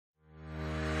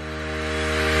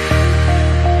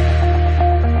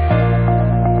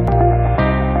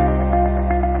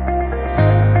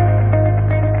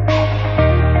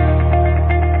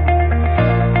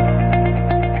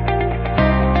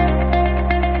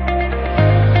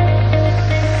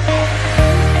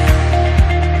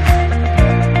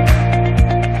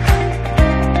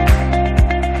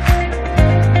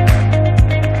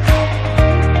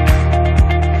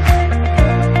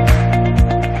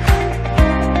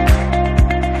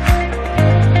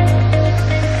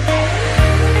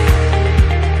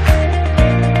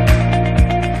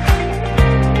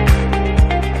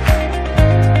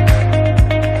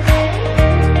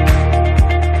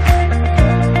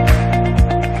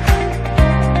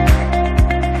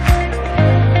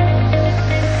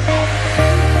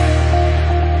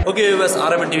Viewers,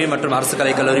 RM TV மற்றும் அரசு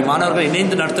கலைக் கல்லூரி மாணவர்கள்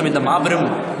இணைந்து நடத்தும் இந்த மாபெரும்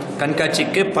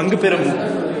கண்காட்சிக்கு பங்கு பெறும்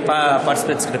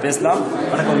பார்ட்டிசிபேட்ஸ் கிட்ட பேசலாம்.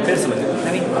 வணக்கம், உங்கள் பேர் சொல்லுங்கள்.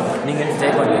 நவீன். நீங்கள்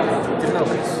ஜெயபால்.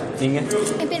 நீங்கள்?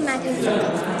 என் பேர் மேத்யூ.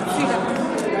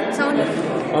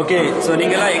 ஓகே, ஸோ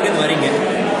நீங்கள்லாம் எங்கேருந்து வரீங்க?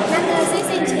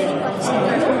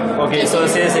 ஓகே, ஸோ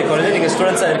சிஎஸ்ஐ காலேஜ் நீங்கள்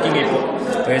ஸ்டூடெண்ட்ஸாக இருக்கீங்க இப்போ.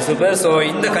 Okay, super. ஸோ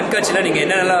இந்த கண்காட்சியில் நீங்கள்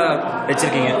என்னென்னலாம்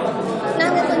வச்சுருக்கீங்க?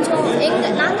 நாங்கள் கொஞ்சம்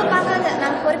நாங்கள் பார்க்காத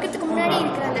நாங்கள் பொறுக்கிறதுக்கு முன்னாடி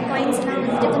இருக்கிற அந்த காயின்ஸ்லாம்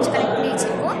வந்துட்டு கொஞ்சம் கலெக்ட் பண்ணி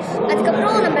வச்சுருக்கோம்.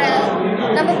 அதுக்கப்புறம்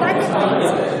நம்ம பார்த்த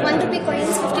காயின்ஸ் 1 ரூபி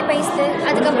காயின்ஸ், 50 பைஸு,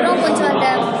 அதுக்கப்புறம் கொஞ்சம் அந்த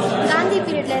காந்தி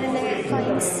பீரியடில் இருந்த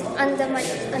காயின்ஸ் அந்த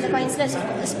காயின்ஸில்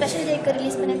வச்சுருக்கோம். ஸ்பெஷல் டேக்கு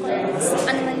ரிலீஸ் பண்ண காயின்ஸ்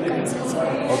அந்த மாதிரி காயின்ஸ்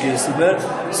வச்சுருக்கோம். Okay, super.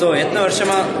 ஸோ எத்தனை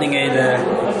வருஷமாக நீங்கள் இதை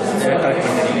கலெக்ட்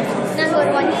பண்ணுறீங்க? நாங்கள்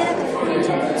ஒரு 1 இயராக கலெக்ட்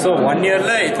பண்ணுறோம். ஸோ 1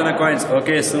 இயரில் இத்தனை காயின்ஸ்.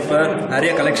 Okay, super.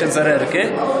 நிறைய கலெக்ஷன்ஸ் வேறு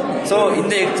இருக்குது. ஸோ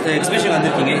இந்த எக்ஸிபிஷன்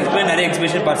வந்திருக்கீங்க, இதுவே நிறைய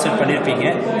எக்ஸிபிஷன் பார்ட்டிசிபேட் பண்ணியிருப்பீங்க.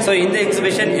 ஸோ இந்த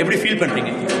எக்ஸிபிஷன் எப்படி ஃபீல்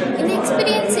பண்ணுறீங்க? இந்த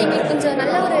எக்ஸ்பீரியன்ஸ் எங்களுக்கு கொஞ்சம்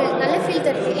நல்ல ஃபீல்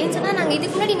தருது. ஏன்னு சொன்னால் நாங்கள்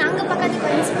இதுக்கு முன்னாடி நாங்கள் பார்க்காத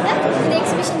காயின்ஸ் கூட இந்த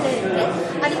எக்ஸிபிஷனில் இருக்குது.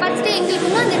 அதை பார்த்துட்டு எங்களுக்கு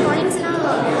இன்னும் அந்த காயின்ஸ்லாம்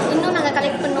இன்னும் நாங்கள்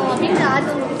கலெக்ட் பண்ணோம் அப்படின்ற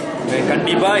ஆர்வம் இருக்குது.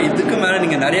 கண்டிப்பாக இதுக்கு மேலே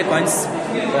நீங்கள் நிறைய காயின்ஸ்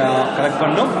கலெக்ட்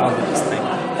பண்ணணும்.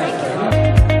 தேங்க்யூ.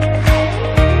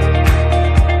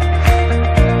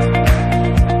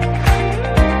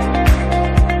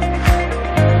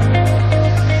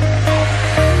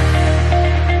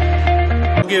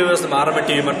 நம்ம ஆர்எம்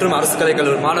டிவி மற்றும் அரசு கலைக்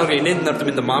கல்லூரி மாணவர்கள் இணைந்து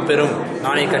நடத்தும் இந்த மாபெரும்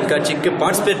நாணய கண்காட்சிக்கு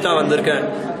பார்ட்டிசிபேட்டாக வந்திருக்கேன்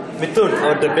மித்துன்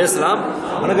அவர்கிட்ட பேசலாம்.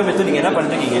 வணக்கம் மித்துன், நீங்கள் என்ன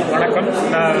பண்ணிருக்கீங்க? வணக்கம்,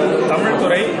 நான் தமிழ்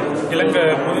துறை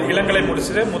இளங்கலை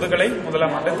முடிச்சுட்டு முதுகலை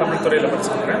 1ஆம் ஆண்டு தமிழ் துறையில்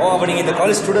படிச்சிருக்கிறேன். அப்போ நீங்கள் இந்த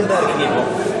காலேஜ் ஸ்டூடெண்ட்டாக இருக்கீங்க இப்போ?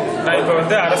 நான் இப்போ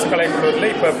அரசு கலைக்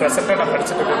கல்லூரியில் இப்போ ப்ரெசென்ட்டாக நான்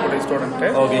படிச்சுட்டு இருக்கக்கூடிய ஸ்டூடெண்ட்டு.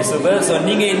 Okay, super. ஸோ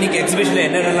நீங்கள் இன்னைக்கு எக்ஸிபிஷனில்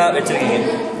என்னென்னலாம் வச்சுருக்கீங்க?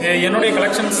 என்னுடைய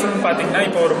கலெக்ஷன்ஸ்னு பார்த்தீங்கன்னா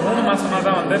இப்போ ஒரு 3 மாதமாக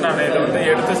தான் நான் இதை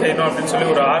எடுத்து செய்யணும் அப்படின்னு சொல்லி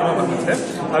ஒரு ஆர்வம் வந்துச்சு.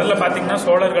 அதில் பார்த்தீங்கன்னா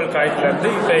சோழர்கள் காயின்லேருந்து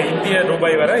இப்போ இந்திய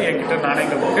ரூபாய் வரை என்கிட்ட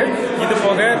நாணயங்கள் இருக்குது. இது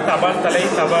போக தபால் தலை,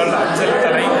 தபால் அஞ்சல்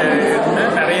தலை,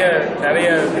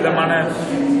 நிறைய விதமான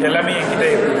எல்லாமே என்கிட்ட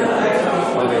இருக்குது.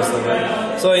 Okay, super.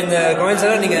 ஸோ இந்த காயின்ஸ்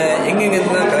எல்லாம் நீங்கள்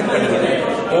எங்கெங்கேருந்து தான் கலெக்ட் பண்ணீங்க?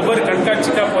 ஒவ்வொரு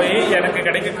கண்காட்சிக்காக போய் எனக்கு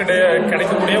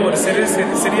கிடைக்கக்கூடிய ஒரு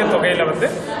சிறிய தொகையில்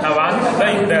நான் வாங்கினது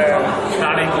தான் இந்த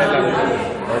நாணயங்கள் எல்லாமே.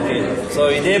 ஓகே, ஸோ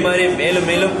இதே மாதிரி மேலும்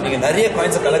மேலும் நீங்கள் நிறைய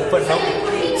காயின்ஸை கலெக்ட் பண்ணோம்.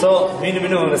 ஸோ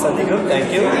மீண்டும் உங்களை சந்திக்கிறோம்.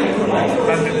 தேங்க்யூ.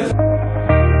 நன்றி.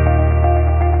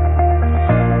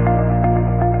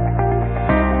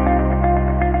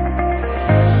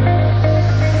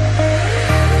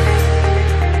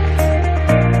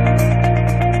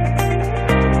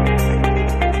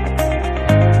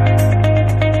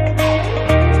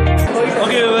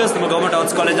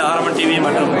 காலேஜ் ஆர்எம் டிவி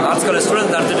மற்றும் ஆர்ட்ஸ் காலேஜ்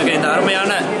ஸ்டூடெண்ட்ஸ் நடத்திட்டு இருக்க இந்த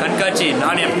அருமையான கண்காட்சி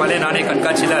பழைய நாணய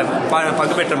கண்காட்சியில்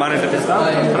பங்கு பெற்ற மாணவர்கள் பேசலாம்.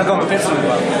 வணக்கம், உங்கள் பேர்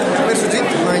சொல்லுங்க. என் பேர் சுஜித்.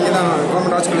 நான் இங்கே தான்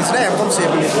கவர்மெண்ட் ஆர்ட்ஸ் காலேஜில் எம்காம்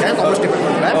பண்ணியிருக்கேன், காமர்ஸ்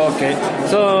டிபார்ட்மெண்ட்டில். ஓகே,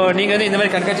 ஸோ நீங்கள் இந்த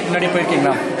மாதிரி கண்காட்சிக்கு முன்னாடி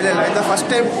போயிருக்கீங்களா? இல்லை, இந்த ஃபர்ஸ்ட்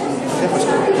டைம்.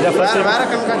 வேறு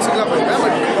கண்காட்சிக்கெலாம் போயிருக்கேன்,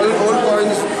 பட் ஓல்ட்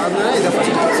காயின்ஸ் அதனால இதை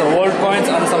ஃபர்ஸ்ட். ஸோ ஓல்ட்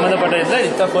காயின்ஸ் அது சம்மந்தப்பட்ட இதில்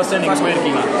இதுதான் ஃபர்ஸ்ட் டைம் நீங்கள்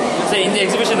போயிருக்கீங்க. ஸோ இந்த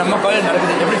எக்ஸிபிஷன் நம்ம காலேஜ்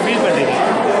நடக்குது, எப்படி ஃபீல் பண்ணுறீங்க?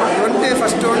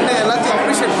 ஃபர்ஸ்ட் எல்லாத்தையும்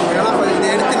அப்ரிஷியேட் பண்ணுவோம். ஏன்னா இதை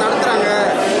எடுத்து நடத்துகிறாங்க,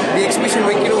 இந்த எக்ஸிபிஷன்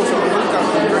வைக்கணும்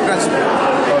கண்காட்சி.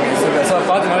 ஸோ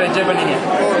பார்த்து நல்லா என்ஜாய் பண்ணீங்க?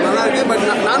 நல்லா இருக்குது. பட்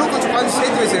நானும் கொஞ்சம் காலேஜ்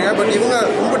சேர்த்து வச்சுருக்கேன். பட் இவங்க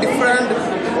ரொம்ப டிஃப்ரெண்ட்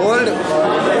ஓல்டு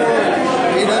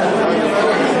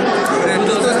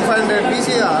 2500 BC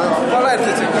அப்போலாம்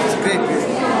எடுத்து வச்சுருக்கேன். Great.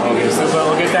 Okay, super.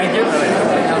 Okay, thank you.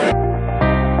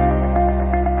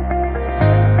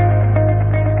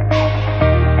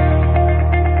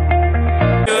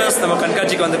 நம்ம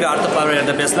கண்காட்சிக்கு வந்து அடுத்த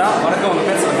பார்வையாளர்கிட்ட பேசலாம். வணக்கம், உங்கள்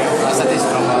பேர் சொல்லுங்கள். சதீஷ்.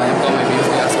 நம்ம எம்காம்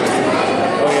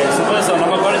ஓகே, சூப்பர். ஸோ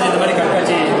நம்ம காலேஜ் இந்த மாதிரி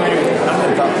கண்காட்சி இது மாதிரி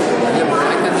நடந்திருக்கா? இல்லை,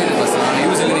 எனக்கு தெரிஞ்சது ஃபஸ்ட். நான்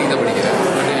யூஸ்வலி நீங்கள் தான் படிக்கிறேன்.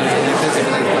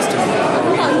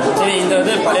 சரி, இந்த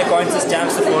பழைய காயின்ஸ்,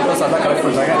 ஸ்டாம்ப்ஸ், ஃபோட்டோஸ் அதெல்லாம் கலெக்ட்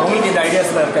பண்ணுறாங்க. உங்களுக்கு இந்த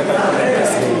ஐடியாஸ்லாம் இருக்கா கலெக்ட் பண்ணுறேன்?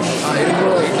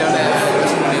 இருக்கும். வீட்டில்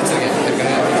கலெக்ஷன் பண்ணி வச்சுருக்கேன்.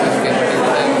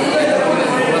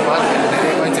 பார்க்குறேன்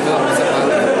நிறைய காயின்ஸ் இருக்குது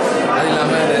பார்க்குறேன். அது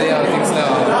இல்லாமல் நிறைய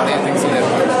திங்ஸ்லாம்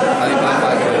இருக்கும். அது இப்போ தான்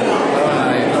பார்க்குறேன்.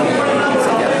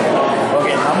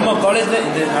 ஓகே, நம்ம காலேஜில்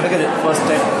இது நடக்குது ஃபர்ஸ்ட்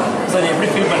டைம். சார் எப்படி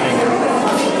ஃபீல் பண்ணுறீங்க?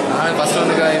 நான்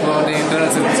ஃபஸ்ட்டு இப்போ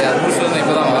இன்டர்னல்ஸ் இருந்துச்சு,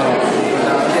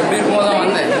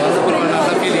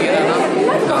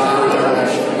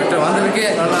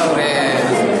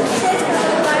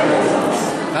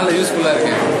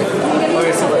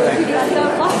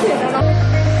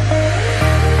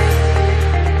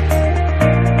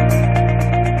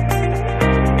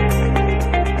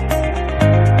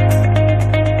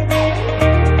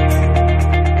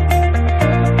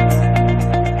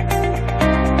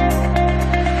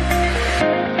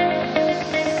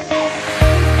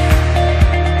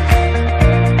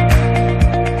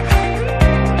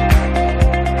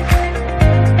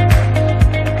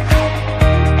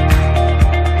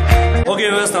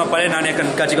 பழைய நாணய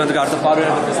கண்காட்சிக்கு வந்து அடுத்த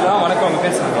பார்வையாளர் பேசலாம். வணக்கம், உங்கள்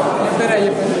பேர் சொல்லுங்கள். என் பேர்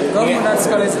ஐயப்பன். கவர்மெண்ட் ஆர்ட்ஸ்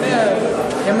காலேஜில்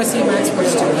எம்எஸ்சி மேத்ஸ்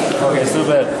படிச்சுட்டு. Okay,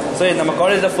 super. ஸோ நம்ம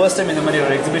காலேஜில் ஃபர்ஸ்ட் டைம் இந்த மாதிரி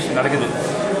ஒரு எக்ஸிபிஷன் நடக்குது.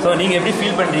 ஸோ நீங்கள் எப்படி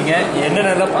ஃபீல் பண்ணுறீங்க?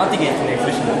 என்னென்னலாம் பார்த்தீங்க இந்த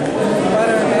எக்ஸிபிஷன்?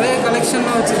 வேறு நிறைய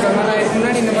கலெக்ஷன்லாம் வச்சுருக்காங்க. நான் இதுக்கு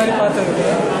முன்னாடி இந்த மாதிரி பார்த்தது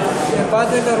இதை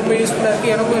பார்த்துட்டு ரொம்ப யூஸ்ஃபுல்லாக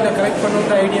இருக்குது. எனக்கும் இதை கலெக்ட்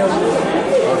பண்ணுற ஐடியா இருக்குது.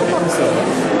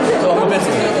 ஸோ உங்கள் பேர்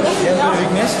சொல்லுங்கள். என் பேர்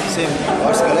Vignesh, same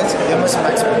arts college MSc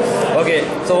maths. Okay,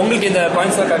 so உங்களுக்கு இந்த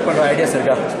காயின்ஸ்லாம் கலெக்ட் பண்ணுற ஐடியாஸ்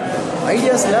இருக்கா?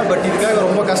 ஐடியாஸ் இல்லை, பட் இதுக்காக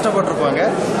ரொம்ப கஷ்டப்பட்டிருப்பாங்க.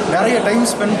 நிறைய டைம்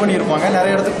ஸ்பெண்ட் பண்ணியிருப்பாங்க,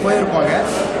 நிறைய இடத்துக்கு போயிருப்பாங்க.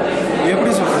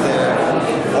 எப்படி சொல்கிறது,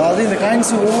 அதாவது இந்த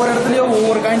காயின்ஸ் ஒவ்வொரு இடத்துலையும்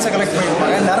ஒவ்வொரு காயின்ஸை கலெக்ட்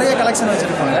பண்ணியிருப்பாங்க. நிறைய கலெக்ஷன்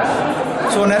வச்சுருப்பாங்க.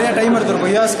 ஸோ நிறைய டைம்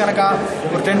எடுத்துருக்கும். இயர்ஸ் கணக்காக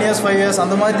ஒரு 10 years 5 years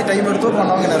அந்த மாதிரி டைம் எடுத்து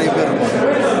பண்ணவங்க நிறைய பேர் இருப்பாங்க.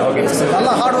 ஓகே,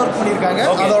 நல்லா ஹார்ட் ஒர்க் பண்ணியிருக்காங்க.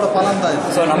 அதோட பலன் தான் இது.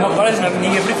 ஸோ நம்ம காலேஜ்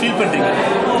நீங்கள் எப்படி ஃபீல் பண்ணுறீங்க?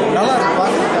 நல்லா இருக்கு,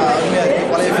 பார்க்குறதுக்கு அருமையாக இருக்குது.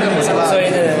 பழைய ஃபிலிம்ஸ் எல்லாம் ஸோ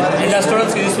இது எல்லா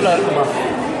ஸ்டூடெண்ட்ஸ்க்கு யூஸ்ஃபுல்லாக இருக்குமா?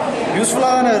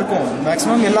 யூஸ்ஃபுல்லாக தானே இருக்கும்.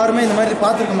 மேக்ஸிமம் எல்லாருமே இந்த மாதிரி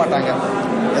பார்த்துருக்க மாட்டாங்க.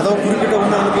 ஏதோ குறிப்பிட்ட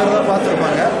 1-2 பேர் தான்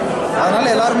பார்த்துருப்பாங்க.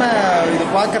 அதனால் எல்லாருமே இது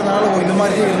பார்க்குறதுனால இந்த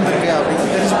மாதிரி தான் இருந்திருக்கு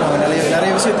அப்படின்னு தெரிஞ்சுப்பாங்க.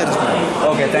 நிறைய விஷயம் தெரிஞ்சுப்பாங்க.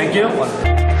 Okay, thank you.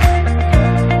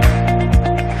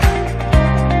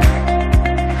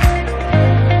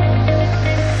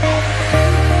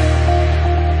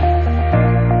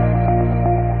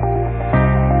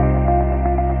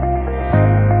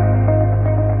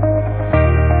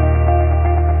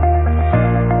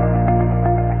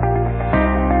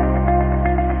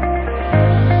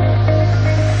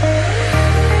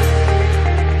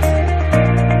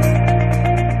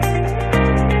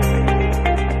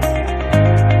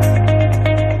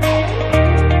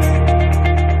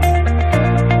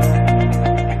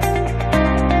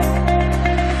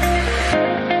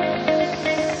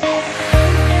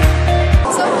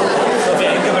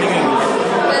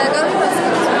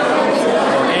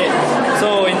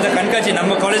 கண்காட்சி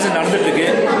நம்ம காலேஜில் நடந்துட்டுருக்கு.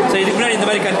 ஸோ இதுக்கு முன்னாடி இந்த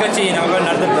மாதிரி கண்காட்சி நம்ம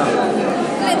நடந்துருக்கோம்.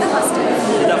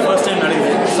 இதான் ஃபர்ஸ்ட் டைம்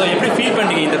நடக்குது. ஸோ எப்படி ஃபீல்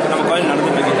பண்ணுறீங்க இந்த நம்ம காலேஜ்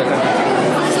நடந்துட்டுருக்கு இந்த கண்காட்சி?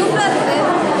 சூப்பராக இருக்குது.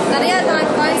 நிறையா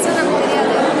காயின்ஸும் நமக்கு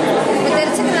தெரியாது, இப்போ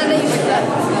தெரிஞ்சுக்க நல்ல யூஸ்ஃபுல்லாக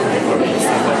இருக்குது.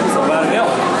 ஸோ பாருங்க.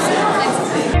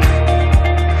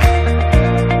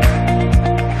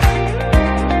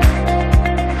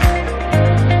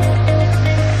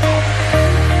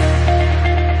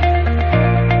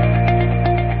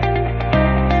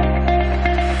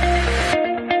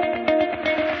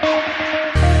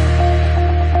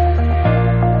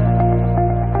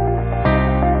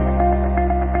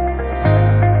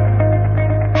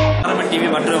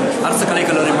 மற்றும் அரசு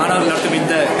கலைக்கல்லூரி மாணவர்கள் நடத்தும்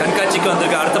இந்த கண்காட்சிக்கு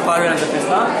வந்திருக்க அடுத்த பார்வையாளர்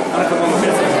பேசலாம். வணக்கம், உங்கள்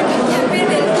பேர் சொல்லுங்கள். என் பேர்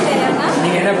டெல்லியா.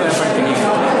 நீங்கள் என்ன படிக்கிறீங்க?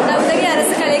 நான் உதகை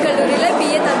அரசு கலைக்கல்லூரியில்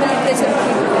பிஏ தமிழ் லிட்ரேச்சர்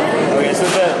படிக்கிறேன். Okay,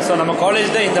 super. ஸோ நம்ம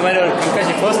காலேஜில் இந்த மாதிரி ஒரு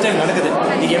கண்காட்சி ஃபர்ஸ்ட் டைம் நடக்குது.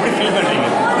 நீங்கள் எப்படி ஃபீல் பண்ணுறீங்க?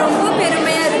 ரொம்ப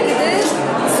பெருமையாக இருக்குது,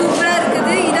 சூப்பராக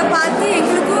இருக்குது. இதை பார்த்து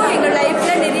எங்களுக்கும் எங்கள்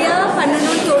லைஃப்பில் நிறையா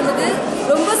பண்ணணும்னு தோணுது.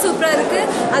 ரொம்ப சூப்பராக இருக்குது.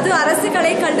 அதுவும் அரசு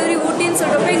கலை கல்லூரி ஊட்டின்னு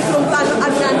சொல்கிறப்ப எனக்கு ரொம்ப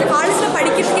அந்த காலேஜில்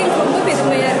படிக்கிறதுக்கு எனக்கு ரொம்ப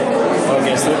பெருமையாக இருக்குது.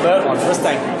 Okay, super. One first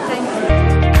thank you.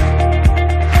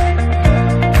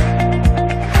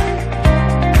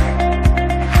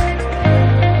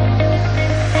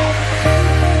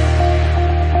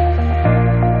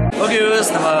 Okay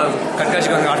viewers, நம்ம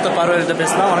கண்காட்சிக்கு வந்து அடுத்த பார்வையிட்ட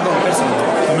பேசலாம். வணக்கம், உங்கள் பேர் சொல்லுங்கள்.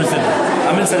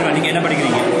 தமிழ் செல்வன். நீங்கள் என்ன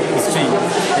படிக்கிறீங்க? ஹிஸ்ட்ரி.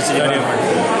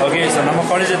 ஓகே, ஸோ நம்ம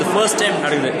காலேஜ் இது ஃபர்ஸ்ட் டைம்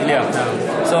நடக்குது இல்லையா?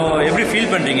 ஸோ எப்படி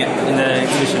ஃபீல் பண்ணுறீங்க இந்த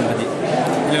எக்ஸிபிஷன் பற்றி?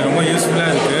 இல்லை, ரொம்ப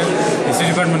யூஸ்ஃபுல்லாக இருக்குது. ஹிஸ்ட்ரி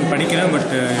டிபார்ட்மெண்ட் படிக்கிறேன்,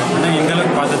 பட் ஆனால் இந்த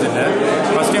அளவுக்கு பார்த்ததில்லை.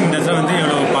 ஃபஸ்ட் டைம் இந்த இடத்துல வந்து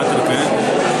இவ்வளோ பார்த்துருக்கேன்.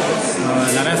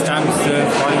 நிறையா ஸ்டாம்ப்ஸு,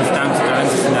 ஃபாரின் ஸ்டாம்ப்ஸ்,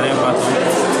 கரன்சிஸ் நிறையா பார்த்தோம்.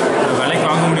 விலைக்கு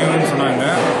வாங்க முடியும்னு சொன்னாங்க.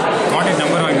 கான்டாக்ட்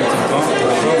நம்பர் வாங்கி வச்சுருக்கோம்.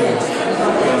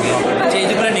 சரி,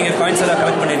 இதுக்குள்ளே நீங்கள் காயின்ஸ் எல்லாம்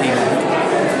கலெக்ட் பண்ணியிருந்தீங்க?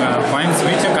 காயின்ஸ்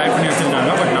வீட்டில் கலெக்ட் பண்ணி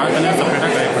வச்சுருந்தாங்க, பட் நான் தனியாக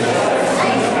செப்பரேட்டாக கலெக்ட் பண்ணுறேன்.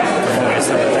 Okay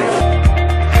sir, thank you.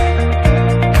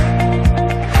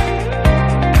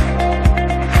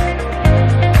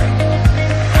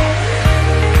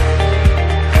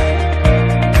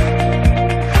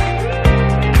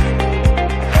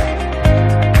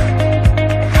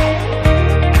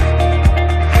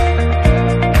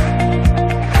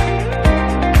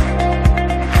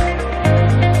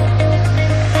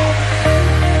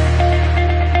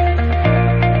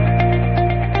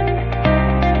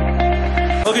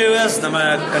 Okay viewers, நம்ம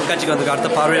கண்காட்சிக்கு வந்து அடுத்த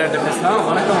பார்வையாளர் பேசலாம்.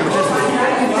 வணக்கம், உங்கள் பேர்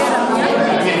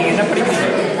சொல்லுங்கள். நீங்கள் என்ன படிக்கிறீங்க?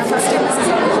 ஃபஸ்ட்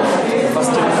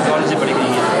இயர் காலேஜ்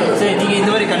படிக்கிறீங்க. சரி, நீங்கள் இந்த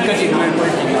மாதிரி கண்காட்சி இந்த மாதிரி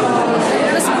போயிருக்கீங்களா?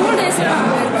 என்னோட ஸ்கூல் டேஸில்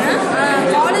போயிருக்கேன்.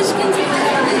 காலேஜ்க்குன்னு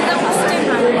இதுதான் ஃபஸ்ட் டைம்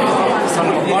நான். ஸோ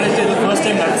நம்ம காலேஜில் இது ஃபர்ஸ்ட்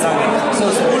டைம் நடத்துகிறாங்க. ஸோ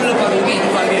ஸ்கூலில் பார்க்குறீங்க, இது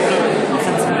பார்க்க எவ்வளோ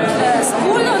டிஃப்ரென்ஸ்?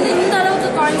 ஸ்கூலில் வந்து இந்த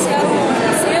அளவுக்கு காயின்ஸ் யாரும்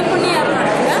சேவ் பண்ணி யாரும்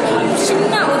நடக்கல. ஒரு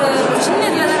சின்ன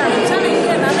இதில் தான் நடந்துச்சு. ஆனால்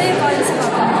இங்கே நிறைய காயின்ஸ்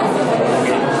பார்க்கணும்.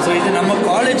 ஸோ இது நம்ம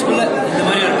காலேஜுக்குள்ளே இந்த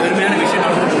மாதிரி ஒரு பெருமையான விஷயம்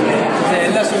நடந்துட்டு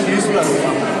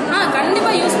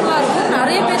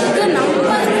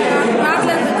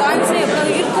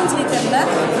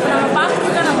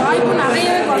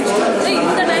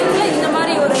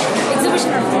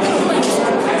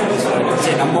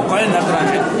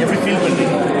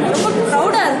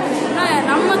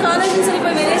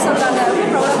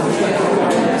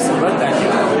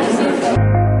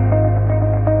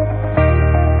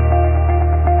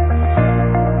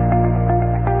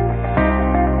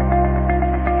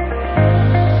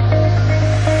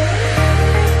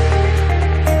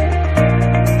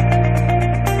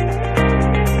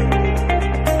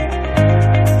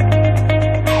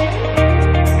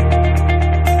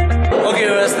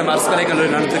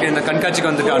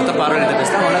கண்காட்சிக்கு வந்துட்டு அடுத்த பார்வையிட்ட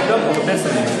பேசலாம். வணக்கம், உங்கள் பேர்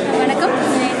சொல்லுங்கள். வணக்கம்,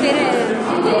 என் பேர்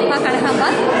அப்பா கனகாம்பா,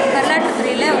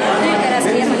 வரலாற்றுத்துறையில் உதவி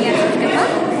பேராசிரியர் பணியாற்றிருக்கேன்ப்பா.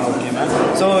 Okay ma'am.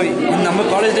 ஸோ நம்ம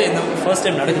காலேஜில் இந்த ஃபர்ஸ்ட்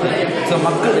டைம் நடக்குது. ஸோ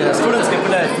மக்கள் ஸ்டூடெண்ட்ஸ்க்கு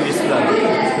எப்படி யூஸ்ஃபுல்லாக இருக்கும்?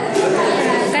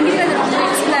 கண்டிப்பாக இது ரொம்ப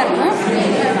யூஸ்ஃபுல்லாக இருக்கும்.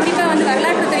 குறிப்பாக வந்து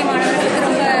வரலாற்றுத்துறை மாணவர்களுக்கு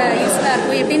ரொம்ப யூஸ்ஃபுல்லாக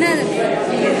இருக்கும். எப்படின்னா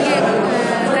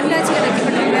கண்காட்சியில்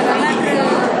வைக்கப்பட்டிருக்கிற வரலாற்று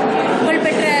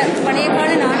புகழ்பெற்ற பழைய கால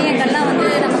நாணயங்கள்லாம் வந்து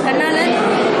நம்ம கண்ணால்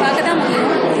பார்க்க தான்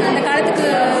முடியும். அந்த காலத்துக்கு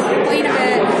போய் நம்ம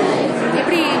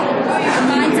எப்படி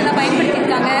காயின்ஸ் எல்லாம்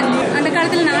பயன்படுத்தியிருக்காங்க, அந்த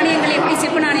காலத்தில் நாணயங்கள் எப்படி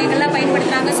செப்பு நாணயங்கள்லாம்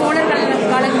பயன்படுத்துகிறாங்க, சோழர்கள்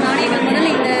கால நாணயங்கள்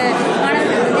முதல்ல இந்த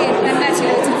மாணவர்கள் வந்து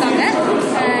கண்காட்சியில் வச்சுருக்காங்க.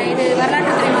 இது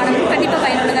வரலாற்றுத்துறை மாணவர்கள் கண்டிப்பாக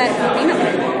பயனுள்ளதாக இருக்கும் அப்படின்னு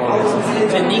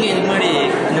சரி, நீங்கள் இதுக்கு முன்னாடி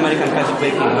இந்த மாதிரி கண்காட்சி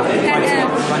போயிருக்கீங்களா?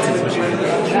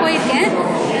 போயிருக்கேன்.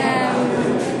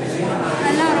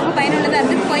 அதெல்லாம் ரொம்ப பயனுள்ளதாக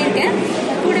இருந்து போயிருக்கேன்.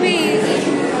 கூடவே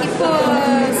இப்போ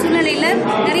சூழ்நிலையில்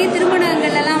நிறைய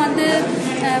திருமணங்கள்லாம் வந்து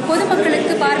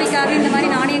பொதுமக்களுக்கு பார்வைக்காக இந்த மாதிரி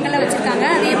நாணயங்கள்லாம் வச்சுருக்காங்க.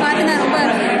 அதை பார்த்து நான் ரொம்ப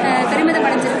பெருமிதம்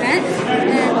அடைஞ்சிருக்கேன்.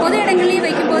 பொது இடங்கள்லேயும்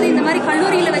வைக்கும்போது இந்த மாதிரி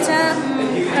கல்லூரியில் வச்சா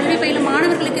கல்வி பயிலும்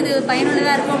மாணவர்களுக்கு இது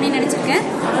பயனுள்ளதாக இருக்கும் அப்படின்னு நினச்சிருக்கேன்.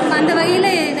 அந்த வகையில்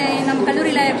இதை நம்ம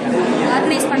கல்லூரியில்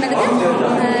ஆர்கனைஸ் பண்ணதுக்கு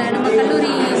நம்ம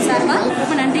கல்லூரி சார்பாக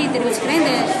ரொம்ப நன்றி தெரிவிச்சுக்கிறேன்.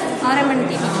 இந்த ஆர்எம்என்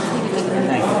டிவிக்கு.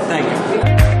 தேங்க்யூ.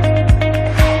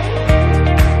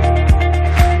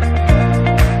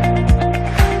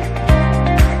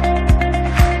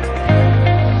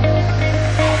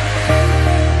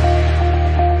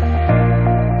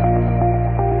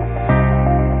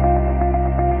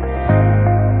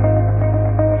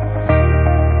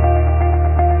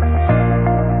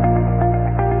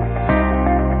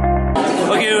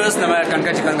 நம்ம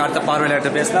கண்காட்சிக்காக அடுத்த பார்வையாளர்கிட்ட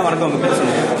பேசலாம். வணக்கம், உங்கள் பேர்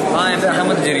சொல்லுங்கள். என் பேர்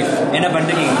அகமது ஜெரீஃப். என்ன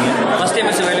பண்ணிருக்கீங்க? ஃபஸ்ட் டைம்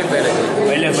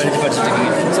வெளியே படிச்சுட்டு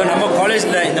இருக்கீங்க. ஸோ நம்ம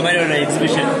காலேஜில் இந்த மாதிரி ஒரு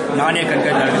எக்ஸிபிஷன் நாணய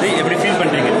கண்காட்சி நடக்குது, எப்படி ஃபீல்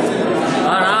பண்ணுறீங்க?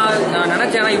 நான்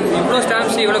நினச்சேன், ஆனால் இவ்வளோ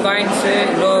ஸ்டாம்ப்ஸ், இவ்வளோ காயின்ஸு,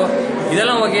 இவ்வளோ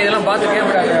இதெல்லாம் ஓகே, இதெல்லாம் பார்த்துருக்கேன்.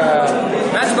 பட்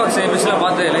மேட்ச் பாக்ஸ் மிஸ்லாம்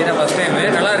பார்த்தது இல்லை. இதான் ஃபஸ்ட் டைமு.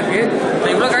 நல்லா இருக்குது.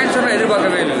 நான் இவ்வளோ காயின்ஸ் நான்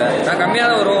எதிர்பார்க்கவே இல்லை. நான் கம்மியாக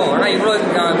தான் வரும், ஆனால் இவ்வளோ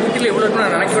வீட்டில் இவ்வளோ இருக்குன்னு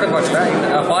நான் நினைக்க கூட பார்க்கல.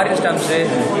 இந்த ஃபாரின் ஸ்டாம்ப்ஸு,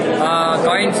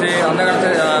 காயின்ஸு, அந்த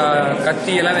காலத்து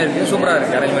கத்தி எல்லாமே இருக்குது. சூப்பராக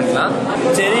இருக்குது அரேஞ்ச்மெண்ட்லாம்.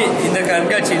 சரி, இந்த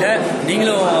கண்காட்சியில்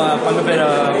நீங்களும் பங்கு பெற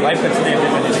வாய்ப்பு கிடைச்சது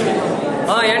எப்படி பண்ணிருக்கீங்க?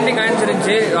 என்கிட்ட காயின்ஸ்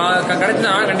இருந்துச்சு. கிடைச்சி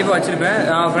நான் கண்டிப்பாக வச்சுருப்பேன்.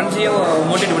 ஃப்ரெண்ட்ஸையும்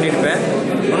மோட்டிவேட் பண்ணியிருப்பேன்.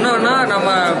 ஒன்றா நம்ம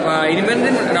இனிமேல்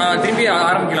நான் திரும்பி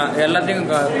ஆரம்பிக்கலாம். எல்லாத்தையும்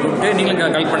கூப்பிட்டு நீங்களும்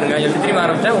கலெக்ட் பண்ணுங்கள். எழுதி திரும்பி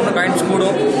ஆரம்பித்தா இன்னும் காயின்ஸ்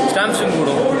கூடும், ஸ்டாம்ப்ஸும்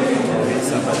கூடும்.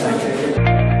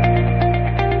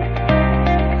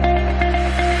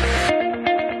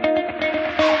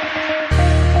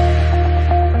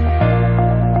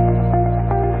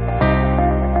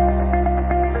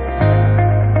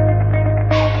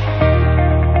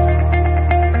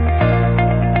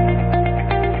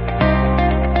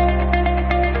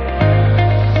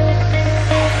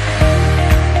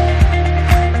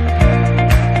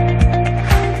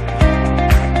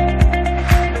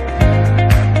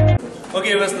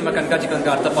 ஓகே, நம்ம கண்காட்சிக்கு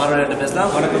வந்து அடுத்த பார்வையாளர்கிட்ட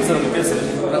பேசலாம். வணக்கம் சார், உங்கள் பேர்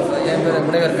சொல்லுங்கள். என் பேர்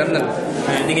முனைவர் கண்ணன்.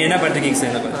 நீங்கள் என்ன பண்ணிருக்கீங்க சார்?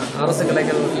 என்ன அரசு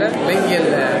கலைக்கல்லூரியில் இலங்கியல்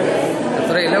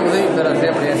துறையில் உதவி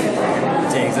பேராசிரியர் பணியாற்றிருக்கேன்.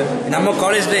 சரிங்க சார். நம்ம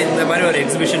காலேஜில் இந்த மாதிரி ஒரு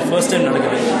எக்ஸிபிஷன் ஃபர்ஸ்ட் டைம்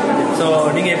நடக்குது. ஸோ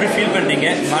நீங்கள் எப்படி ஃபீல் பண்ணுறீங்க?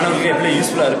 மாணவர்களுக்கு எப்படி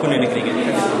யூஸ்ஃபுல்லாக இருக்கும்னு நினைக்கிறீங்க?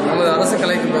 நமது அரசு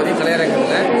கலைக்கல்லூரி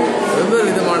கலையரங்கத்தில் வெவ்வேறு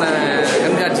விதமான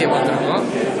கண்காட்சியை பார்த்துருக்கோம்,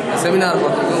 செமினார்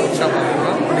பார்த்துருக்கோம், ஒர்க் ஷாப்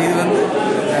பார்த்துருக்கோம். பட் இது வந்து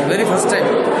வெரி ஃபர்ஸ்ட் டைம்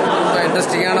ரொம்ப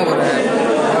இன்ட்ரெஸ்டிங்கான ஒரு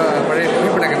பழைய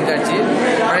புகைப்பட கண்காட்சி.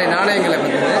 பழைய நாணயங்களை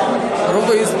பற்றினது ரொம்ப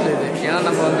யூஸ்ஃபுல் இது. ஏன்னா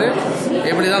நம்ம வந்து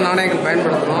எப்படி தான் நாணயங்கள்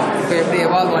பயன்படுத்தணும், இப்போ எப்படி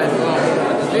எவால்வ் ஆகிருக்கோம்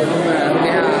அப்படின்றது ரொம்ப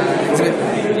அருமையாக எக்ஸிபிட்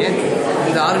பண்ணியிருக்கீங்க.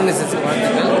 இந்த ஆர்கனைசேஷன்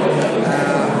வாழ்த்துக்கள்.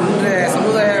 இன்றைய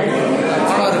சமுதாய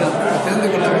மாணவர்கள் தெரிந்து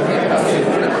கொள்ள வேண்டிய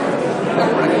புகைப்பட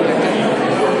கண்காட்சி.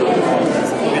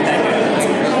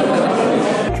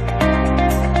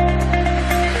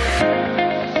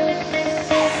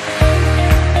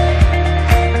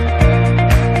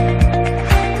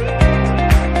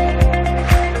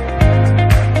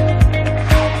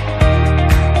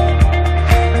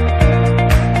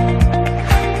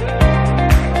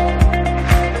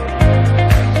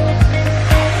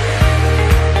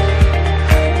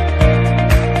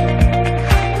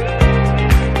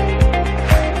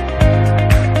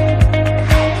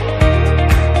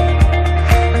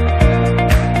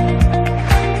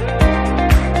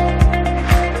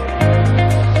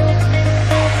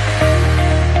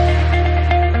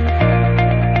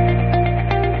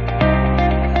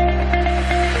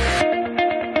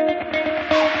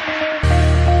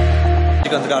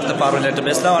 அவர்கள்ட்ட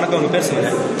பேசலாம். வணக்கம், உங்கள் பேர்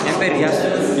சொல்லுங்கள். என் பேர்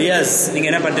ரியாஸ். நீங்கள்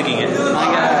என்ன பண்ணிருக்கீங்க?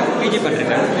 நாங்கள் பிஜி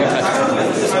பண்ணிருக்கேன்.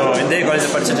 ஸோ இந்த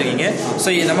காலேஜில் படிச்சுட்டு இருக்கீங்க. ஸோ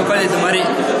நம்ம காலேஜ் இந்த மாதிரி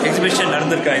எக்ஸிபிஷன்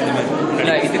நடந்திருக்கா? இந்த மாதிரி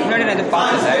இல்லை, இதுக்கு முன்னாடி நான் இது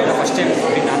பார்த்தேன் சார். இதை ஃபஸ்ட் டைம்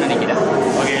அப்படின்னு நான் நினைக்கிறேன்.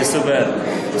 Okay, super.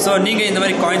 ஸோ நீங்கள் இந்த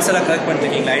மாதிரி காயின்ஸ் எல்லாம் கலெக்ட்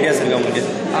பண்ணிருக்கீங்களா? ஐடியாஸ் இருக்கா உங்களுக்கு?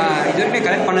 இது வரைக்கும்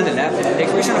கலெக்ட் பண்ணதில்லை. இந்த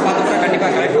எக்ஸிபிஷனை பார்த்தப்பறம்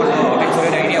கண்டிப்பாக கலெக்ட் பண்ணணும் அப்படின்னு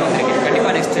சொல்லி ஒரு ஐடியா வந்திருக்கு.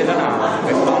 கண்டிப்பாக நெக்ஸ்ட் இயரில் நான்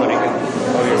கலெக்ட் பண்ண வரைக்கும்.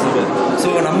 Okay, super. ஸோ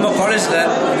நம்ம காலேஜில்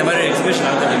இந்த மாதிரி எக்ஸிபிஷன்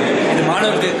நடந்துருக்கு. இது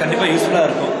மாணவர்களுக்கு கண்டிப்பாக யூஸ்ஃபுல்லாக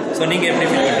இருக்கும். ஸோ நீங்கள் எப்படி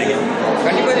ஃபீல் பண்ணுறீங்க?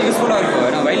 கண்டிப்பாக இது யூஸ்ஃபுல்லாக இருக்கும்.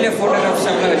 ஏன்னா வைல்ட் லைஃப் ஃபோட்டோகிராஃப்ஸ்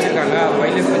எல்லாம் வச்சிருக்காங்க,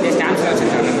 வைல்ட் லைஃப் பற்றி ஸ்டாம்ப்ஸ்லாம்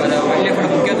வச்சிருக்காங்க. அது வைல்ட் லைஃபோட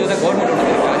முக்கியத்துவத்தை கவர்மெண்ட்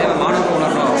உணர்ந்துருக்கு. அதே மாதிரி மாணவர்கள்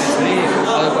உணரணும் அப்படின்னு சொல்லி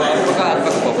அது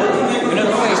பக்கம் போகும்.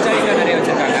 இன்னும் ரொம்ப ஹிஸ்டாரிக்காக நிறைய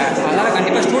வச்சிருக்காங்க. அதனால்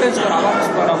கண்டிப்பாக ஸ்டூடெண்ட்ஸ்க்கு ஒரு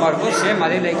அவேர்னஸ் ப்ரோக்ராமாக இருக்கும். சேம்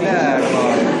அதே லைக்கில்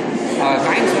நம்ம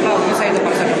காயின்ஸ் எல்லாம் விவசாயத்தை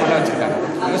பரிசல்ற மாதிரிலாம் வச்சிருக்காங்க.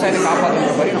 விவசாயத்தை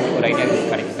காப்பாற்றுற மாதிரி நமக்கு ஒரு ஐடியா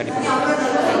கிடைக்கும். கண்டிப்பாக.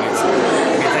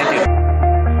 தேங்க்யூ.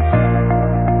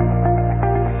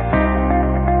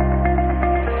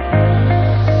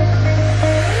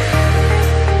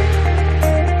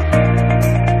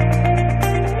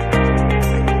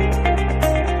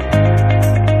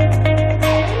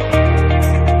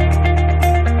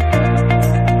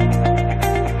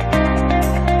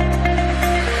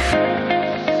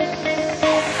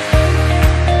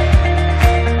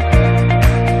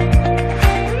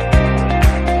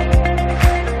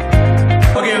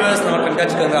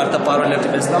 அடுத்த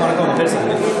பார்வையில் பேசலாம். வணக்கம், உங்கள் பேர்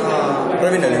சொல்லுங்கள்.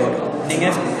 பிரவீன் அலிவர்.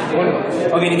 நீங்கள்?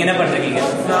 ஓகே, நீங்கள் என்ன பண்ணுறீங்க?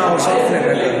 நான் ஒரு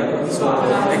software so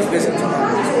expression.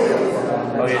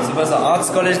 Okay, super. So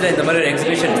arts காலேஜில் இந்த மாதிரி ஒரு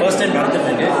எக்ஸிபிஷன் ஃபர்ஸ்ட் டைம்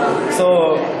நடந்துருக்கு. ஸோ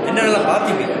என்னென்னலாம்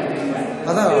பார்த்தீங்க?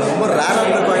 அதான் ரொம்ப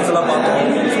ரேரான காயின்ஸ் எல்லாம் பார்த்தோம்.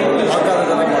 ஸோ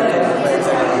பார்க்காததெல்லாம் பார்த்தோம்.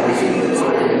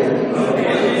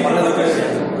 பண்ணதுக்கு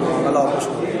நல்ல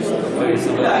ஆப்பர்ச்சுனிட்டி. Okay,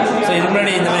 super. ஸோ இதுக்கு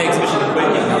முன்னாடி இந்த மாதிரி எக்ஸிபிஷனுக்கு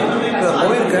போயிருக்கீங்களா?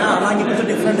 போயிருக்கேன். ஆனால் இங்கே கொஞ்சம்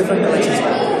டிஃப்ரெண்ட் கலெக்ஷன்ஸ்.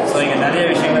 ஸோ இங்கே நிறைய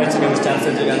விஷயங்கள் வச்சுருக்காங்க. ஸ்டாம்ப்ஸ்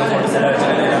வச்சுருக்காங்க, ஃபோட்டோஸ் எல்லாம்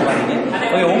வச்சுருக்காங்க, எல்லாம் பண்ணீங்க.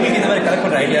 ஓகே, உங்களுக்கு இந்த மாதிரி கலெக்ட்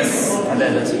பண்ணுற ஐடியாஸ் அந்த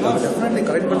ஏதாச்சும்? டெஃபினெட்லி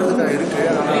கலெக்ட் பண்ணுறதுக்கு இருக்குது.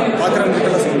 ஆனால்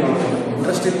பார்க்குறவங்ககிட்டலாம் சொல்லணும்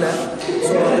இன்ட்ரெஸ்ட் இல்லை.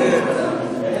 ஸோ வந்து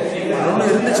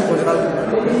ஒன்று இருந்துச்சு கொஞ்ச நாள்.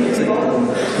 சரி,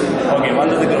 ஓகே,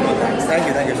 வந்ததுக்கு ரொம்ப தேங்க்ஸ்.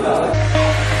 Thank you so much.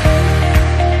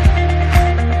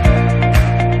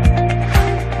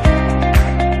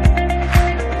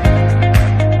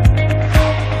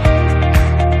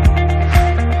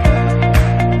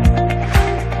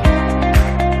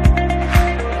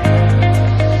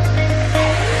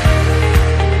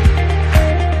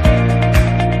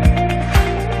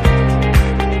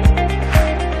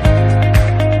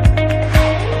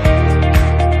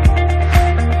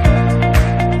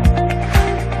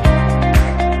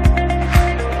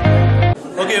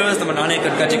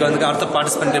 கண்காட்சிக்கு வந்து அடுத்த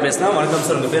பார்ட்டிசிபெண்ட் பேசலாம். வணக்கம்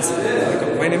சார், உங்கள் பேர்?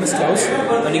 My name is gloves.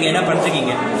 நீங்கள் என்ன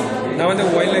பண்ணுறீங்க? நான் வந்து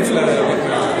வைல்ட் லைஃப்பில் ஒர்க்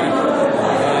பண்ணிட்டுருக்கேன்.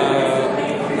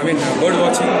 ஐ மீன் பேர்ட்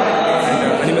வாட்சிங் அண்ட்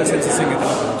அனிமல் சென்சஸிங்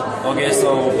இதெல்லாம். ஓகே, ஸோ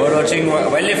பேர்ட் வாட்சிங்,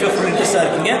 வைல்ட் லைஃப்பில் ஃபுல் இன்ட்ரெஸ்ட்டாக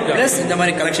இருக்கீங்க. ப்ளஸ் இந்த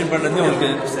மாதிரி கலெக்ஷன் பண்ணுறது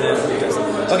உங்களுக்கு.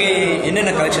 ஓகே,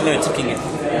 என்னென்ன கலெக்ஷனில் வச்சுருக்கீங்க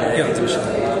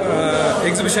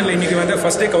எக்ஸிபிஷனில் இன்றைக்கி வந்து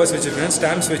ஃபஸ்ட் டே கவர்ஸ் வச்சுருக்கேன்,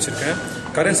 ஸ்டாம்ப்ஸ் வச்சுருக்கேன்,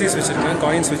 கரன்சிஸ் வச்சுருக்கேன்,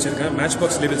 காயின்ஸ் வச்சுருக்கேன், மேட்ச்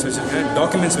பாக்ஸ் லேபிள்ஸ் வச்சுருக்கேன்,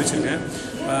 டாக்குமெண்ட்ஸ் வச்சுருக்கேன்,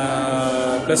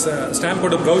 ப்ளஸ்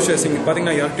ஸ்டாம்போட ப்ரௌச்சர்ஸ். இங்கே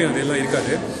பார்த்தீங்கன்னா யார்ட்டையும் அது எல்லாம்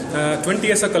இருக்காது. 20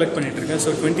 இயர்ஸாக கலெக்ட் பண்ணிட்டுருக்கேன். ஸோ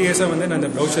 20 இயர்ஸாக வந்து நான்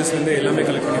அந்த ப்ரௌச்சர்ஸ் வந்து எல்லாமே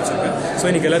கலெக்ட் பண்ணி வச்சுருக்கேன். ஸோ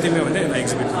இன்றைக்கி எல்லாத்தையுமே வந்து நான்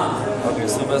எக்ஸிபிட் பண்ணுறேன். Okay,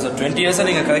 super. ஸோ 20 இயர்ஸாக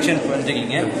நீங்கள் கலெக்ஷன்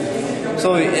பண்ணிருக்கீங்க.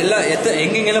 ஸோ எல்லாம்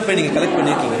எங்கெங்கெல்லாம் போய் நீங்கள் கலெக்ட்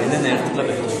பண்ணியிருக்கீங்க? எந்தெந்த இடத்துல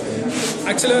போய்?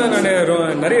 ஆக்சுவலாக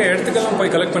நான் நிறைய இடத்துக்கெல்லாம்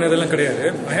போய் கலெக்ட் பண்ணதெல்லாம் கிடையாது.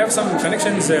 I have some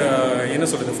connections. என்ன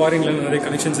சொல்கிறது, ஃபாரின்ல நிறைய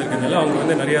கனெக்ஷன்ஸ் இருக்கிறதுனால அவங்க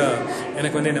வந்து நிறையா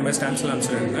எனக்கு வந்து இந்த மாதிரி ஸ்டாம்ப்ஸ்லாம்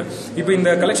அனுப்பிச்சிருக்காங்க. இப்போ இந்த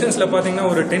கலெக்ஷன்ஸில் பார்த்தீங்கன்னா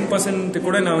ஒரு 10%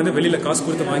 கூட நான் வந்து வெளியில் காசு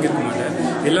கொடுத்து வாங்கியிருக்க மாட்டேன்.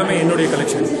 எல்லாமே என்னுடைய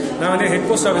கலெக்ஷன். நான் வந்து ஹெட்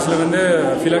போஸ்ட் ஆஃபீஸில் வந்து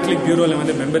ஃபிலாக்லிக் பியூரோவில்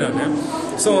வந்து மெம்பர் ஆனேன்.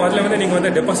 ஸோ அதில் வந்து நீங்கள்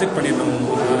வந்து டெபாசிட் பண்ணிடணும்.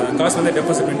 காசு வந்து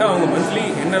டெபாசிட் பண்ணிட்டு அவங்க மந்த்லி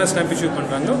என்னென்ன ஸ்டாம்ப் இஷ்யூ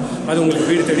பண்ணுறாங்களோ அது உங்களுக்கு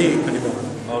வீடு தேடி கண்டிப்பாக.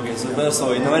 Okay, super. ஸோ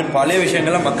இந்த மாதிரி பழைய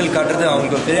விஷயங்கள்லாம் மக்கள் காட்டுறது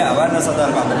அவங்களுக்கு ஒரு பெரிய அவேர்னஸாக தான்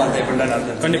இருக்கும். அந்த மாதிரி எப்படிலாம்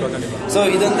நடந்தது? கண்டிப்பாக. ஸோ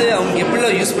இது வந்து அவங்களுக்கு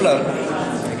எப்படிலாம் யூஸ்ஃபுல்லாக இருக்கும்?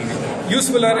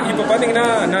 யூஸ்ஃபுல்லாக இப்போ பார்த்தீங்கன்னா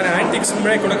நான் ஆன்டிக்ஸ்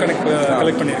முன்னாடி கூட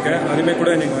கலெக்ட் பண்ணியிருக்கேன். அதுவுமே கூட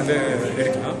நீங்கள் வந்து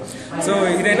எடுக்கலாம். ஸோ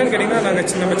இது என்னென்னு கேட்டிங்கன்னா நம்ம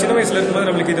சின்ன வயசில் இருக்கும்போது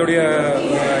நம்மளுக்கு இதோடைய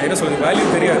என்ன சொல்கிறது வேல்யூ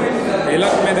தெரியாது.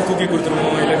 எல்லாருக்குமே இதை தூக்கி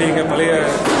கொடுத்துருவோம், இல்லாட்டி இங்கே பழைய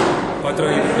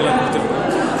பாத்திரம் இதெல்லாம் கொடுத்துருவோம்.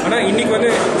 ஆனால் இன்றைக்கி வந்து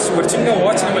ஒரு சின்ன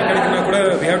வாட்ச் நம்மளுக்கு கிடைக்குன்னா கூட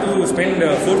we have to spend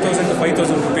 4,000 to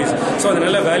 5,000 rupees. So அது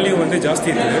நல்ல வேல்யூ வந்து ஜாஸ்தி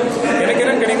இருக்குது. எனக்கு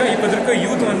என்னென்னு கேட்டிங்கன்னா இப்போ இருக்க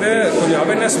யூத் வந்து கொஞ்சம்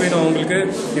அவேர்னஸ் வேணும் அவங்களுக்கு.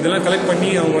 இதெல்லாம் கலெக்ட் பண்ணி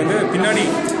அவங்க வந்து பின்னாடி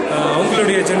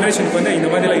அவங்களுடைய ஜென்ரேஷனுக்கு வந்து இந்த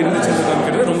மாதிரிலாம் இருந்துச்சுன்னு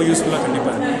காமிக்கிறது ரொம்ப யூஸ்ஃபுல்லாக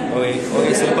கண்டிப்பாக.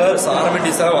 Okay, super. ஸோ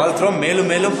ஆரம்பிட்டிஸாக வாழ்த்துறோம்.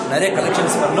 மேலும் மேலும் நிறைய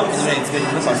கலெக்ஷன்ஸ் வரணும். இதுவே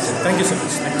எக்ஸ்பீரியன்ஸ் பார்த்து. Thank you so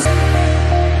much. Thank you.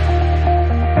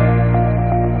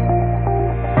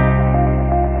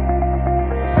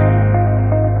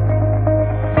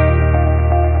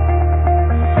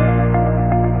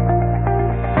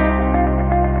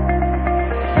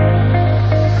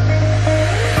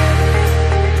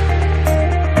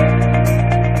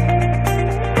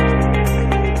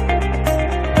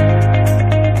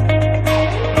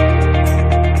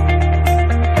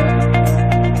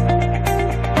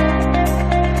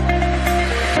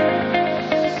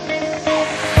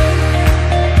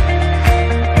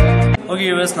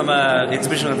 Okay viewers, நம்ம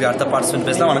எக்ஸிபிஷனுக்கு அடுத்த பார்ட்டிசிபென்ட்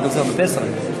பேசலாம். வணக்கம் சார், உங்கள் பேர்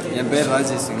சொல்லுங்கள். என் பேர்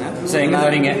ராஜேஷுங்க. ஸோ எங்கே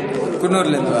வரீங்க?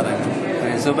 குன்னூர்லேருந்து வரேங்க.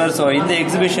 சூப்பர். ஸோ இந்த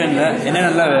எக்ஸிபிஷனில்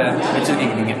என்னென்னலாம்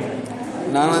வச்சுருக்கீங்க நீங்கள்?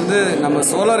 நான் வந்து நம்ம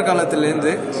சோலார்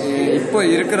காலத்துலேருந்து இப்போ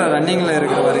இருக்கிற ரன்னிங்கில்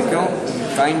இருக்கிற வரைக்கும்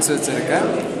காயின்ஸ் வச்சுருக்கேன்,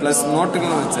 ப்ளஸ்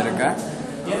நோட்டுகளும் வச்சுருக்கேன்.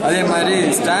 அதே மாதிரி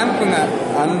ஸ்டாம்புங்க,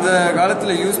 அந்த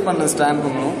காலத்தில் யூஸ் பண்ண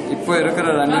ஸ்டாம்புங்களும் இப்போ இருக்கிற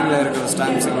ரன்னிங்கில் இருக்கிற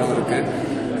ஸ்டாம்ப்ஸுங்களும் இருக்குது.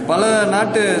 பல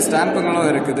நாட்டு ஸ்டாம்புங்களும்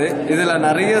இருக்குது. இதில்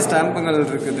நிறைய ஸ்டாம்புங்கள்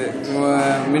இருக்குது.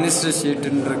 மினிஸ்டர்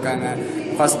ஷீட்டுன்னு இருக்காங்க,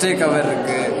 ஃபஸ்ட் டே கவர்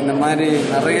இருக்குது. இந்த மாதிரி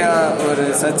நிறையா ஒரு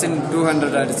சச்சின்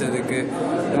 200 அடித்ததுக்கு,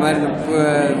 இந்த மாதிரி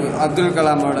அப்துல்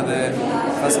கலாமோடது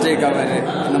ஃபஸ்ட் டே கவர்,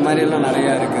 இந்த மாதிரியெல்லாம்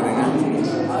நிறையா இருக்குதுங்க.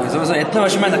 ஸோ எத்தனை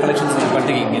வருஷமாக இந்த கலெக்ஷன்ஸ்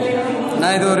பண்ணிருக்கீங்க?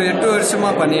 நான் இது ஒரு 8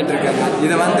 வருஷமாக பண்ணிகிட்ருக்கேங்க.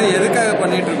 இதை வந்து எதுக்காக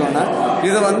பண்ணிகிட்ருக்கோன்னா,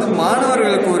 இதை வந்து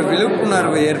மாணவர்களுக்கு ஒரு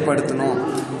விழிப்புணர்வு ஏற்படுத்தணும்.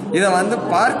 இதை வந்து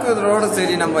பார்க்குறதோடு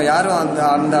சரி, நம்ம யாரும்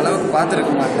அந்த அளவுக்கு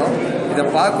பார்த்துருக்க மாட்டோம். இதை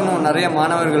பார்க்கணும், நிறைய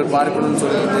மாணவர்கள் பார்க்கணும்னு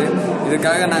சொல்லிட்டு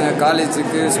இதுக்காக நாங்கள்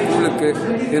காலேஜுக்கு, ஸ்கூலுக்கு,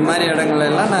 இது மாதிரி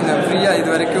இடங்களெல்லாம் நாங்கள் ஃப்ரீயாக இது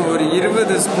வரைக்கும் ஒரு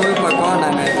 20 ஸ்கூல் பக்கம்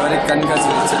நாங்கள் இது வரைக்கும் கண்காட்சி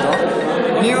வச்சுட்டோம்.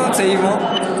 இனியும் செய்வோம்.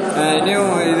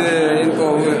 இனியும் இது இப்போ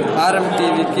ஆர்எம்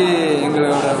டிவிக்கு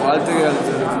எங்களோட வாழ்த்துக்கள்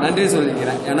நன்றி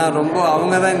சொல்லிக்கிறேன். ஏன்னா ரொம்ப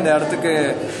அவங்க தான் இந்த இடத்துக்கு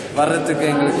வர்றதுக்கு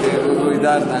எங்களுக்கு ஒரு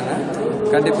இதாக இருந்தாங்க.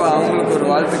 கண்டிப்பாக அவங்களுக்கு ஒரு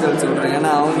வாழ்த்துக்கள் சொல்கிறேன். ஏன்னா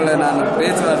அவங்கள நான்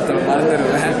பேச்சுவார்த்தையில்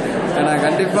மறந்துடுவேன். ஏன்னா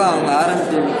கண்டிப்பாக அவங்க ஆர்எம்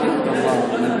டிவிக்கு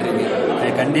ரொம்ப நன்றிங்க.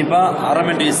 கண்டிப்பாக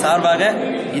ஆர்எம் டிவி சார்பாக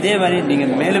இதே மாதிரி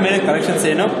நீங்கள் மேலும் மேலும் கலெக்ஷன்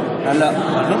செய்யணும், நல்லா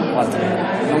வரணும், வாழ்த்துக்கிறேன்.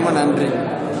 ரொம்ப நன்றி.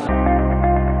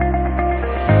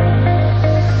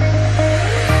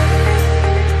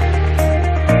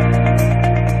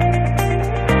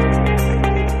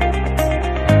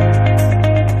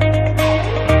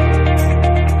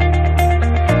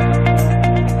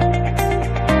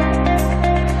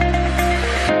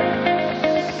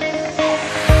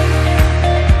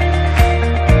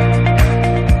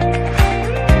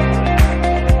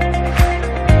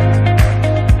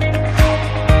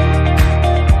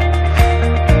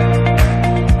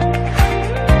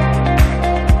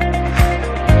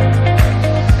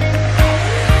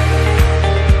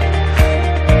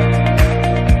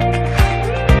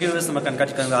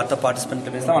 கண்காட்சிக்காக அடுத்த பார்ட்டிசிபென்ட்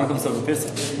பேசலாம். வணக்கம் சார்,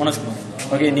 பேசுகிறேன். வணக்கம்.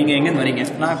 ஓகே, நீங்கள் எங்கேருந்து வரீங்க?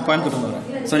 நான் கோயம்புத்தூர் வரேன்.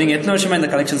 ஸோ நீங்கள் எத்தனை வருஷமாக இந்த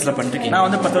கலெக்ஷன்ஸில் பண்ணிருக்கீங்க? நான்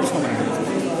வந்து 10 வருஷமாக பண்ணிருக்கேன்.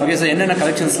 ஓகே சார், என்னென்ன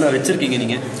கலெக்ஷன்ஸில் வச்சுருக்கீங்க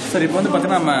நீங்கள்? சார் இப்போ வந்து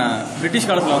பார்த்தீங்கன்னா நம்ம பிரிட்டிஷ்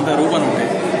காலத்தில் வந்து ரூபா நோட்டு,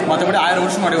 மற்றபடி 1000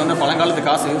 வருஷம் முன்னாடி வந்து பழங்காலத்து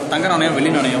காசு, தங்க நாணயம்,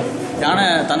 வெள்ளி நாணயம், யானை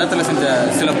தந்தத்தில் செஞ்ச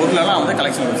சில பொருளெல்லாம் வந்து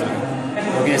கலெக்ஷன் வச்சுருக்கேன்.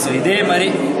 ஓகே சார், இதே மாதிரி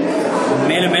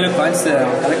மேலும் மேலும் காயின்ஸ்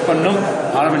கலெக்ட் பண்ணணும்,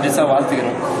 ஆர்னமெண்ட்ஸாக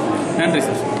வாழ்த்துக்கிறோம். நன்றி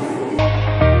சார்.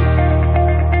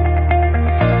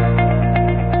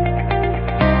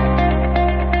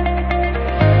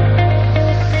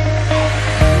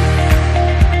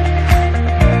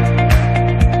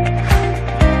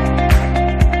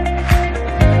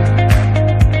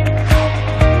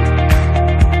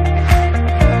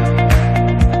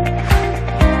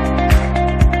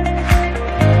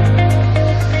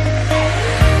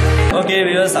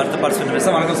 அடுத்த பார்ட்டிசிபென்ட் பேச.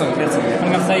 வணக்கம் சார், பேர் சொல்லுங்கள்.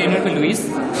 வணக்கம் சார், என்னோட பேர் லூயிஸ்.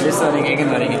 சார் நீங்கள்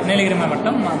எங்கேருந்து வரீங்க? நீலகிரி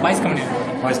மாவட்டம் பாய்ஸ் கம்பெனி.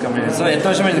 ஸோ எத்தனை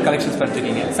வருஷமாக இது கலெக்ஷன்ஸ்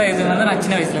பண்ணிருக்கீங்க? சார் இது வந்து நான்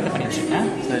சின்ன வயசுலேருந்து பண்ணிட்டு இருக்கேன்.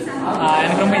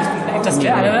 எனக்கு ரொம்ப இன்ட்ரெஸ்ட்.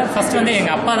 அதாவது ஃபர்ஸ்ட் வந்து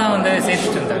எங்கள் அப்பா தான் வந்து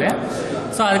சேர்த்துட்டு இருந்தார்.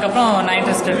 ஸோ அதுக்கப்புறம் நான்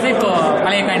இன்ட்ரெஸ்ட் எடுத்து இப்போ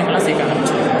பழைய காயின்கள்லாம் சேர்க்க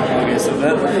ஆரம்பிச்சேன். Okay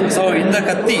sir. ஸோ இந்த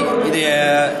கத்தி இது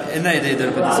என்ன இது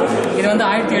இதை பற்றி சொல்லுங்கள். இது வந்து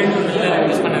 1700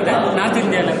 யூஸ் பண்ணது, நார்த்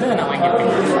இந்தியாவிலேருந்து நான்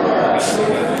வாங்கியிருக்கேன்.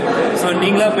 ஸோ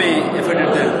நீங்களா போய் எஃபர்ட்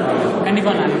எடுத்து?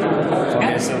 கண்டிப்பாக நான்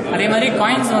அதே மாதிரி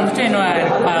காயின்ஸ் வந்துட்டு என்னோட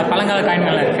பழங்கால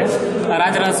காயின்கள்லாம் இருக்குது.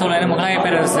 ராஜராஜ சோழன், முகலாய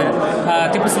பேரரசு,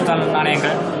 திப்பு சுல்தான்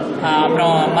நாணயங்கள்,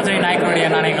 அப்புறம் மதுரை நாயக்கருடைய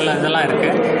நாணயங்கள், இதெல்லாம்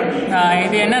இருக்குது.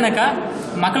 இது என்னன்னாக்கா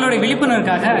மக்களுடைய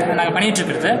விழிப்புணர்வுக்காக நாங்கள்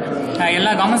பண்ணிகிட்ருக்கிறது.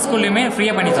 எல்லா கவர்மெண்ட் ஸ்கூல்லையுமே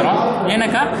ஃப்ரீயாக பண்ணித்தரோம்.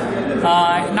 ஏன்னாக்கா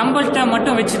நம்மள்கிட்ட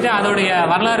மட்டும் வச்சுட்டு அதோடைய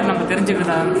வரலாறு நம்ம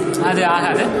தெரிஞ்சுக்கிறது அது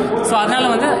ஆகாது. ஸோ அதனால்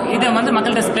வந்து இதை வந்து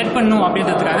மக்கள்கிட்ட ஸ்ப்ரெட் பண்ணணும்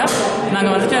அப்படின்றதுக்காக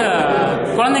நாங்கள் வந்துட்டு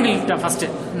குழந்தைங்கள்கிட்ட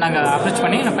ஃபஸ்ட்டு நாங்கள் அப்ரோச்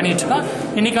பண்ணி பண்ணிகிட்ருக்கோம்.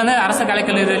 இன்றைக்கி வந்து அரசு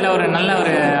கலைக்கல்லூரியில் ஒரு நல்ல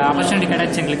ஒரு ஆப்பர்ச்சுனிட்டி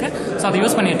கிடைச்சி எங்களுக்கு. ஸோ அதை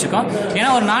யூஸ் பண்ணிகிட்ருக்கோம். ஏன்னா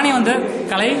ஒரு நாணயம் வந்து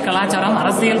கலை, கலாச்சாரம்,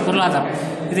 அரசியல், பொருளாதாரம்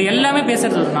இது எல்லாமே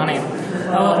பேசுகிறது ஒரு நாணயம்.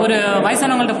 ஒரு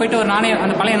வயசானவங்கள்ட்ட போயிட்டு ஒரு நாணயம்,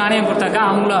 அந்த பழைய நாணயம் கொடுத்தாக்கா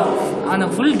அவங்கள அந்த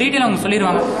ஃபுல் டீட்டெயில் அவங்க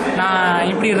சொல்லிடுவாங்க. நான்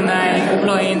இப்படி இருந்தேன்,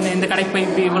 இவ்வளோ இந்த கடைக்கு போய்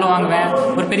இப்படி இவ்வளோ வாங்குவேன்,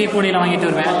 ஒரு பெரிய கூடையில் வாங்கிட்டு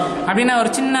வருவேன் அப்படின்னா ஒரு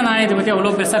சின்ன நாணயத்தை பற்றி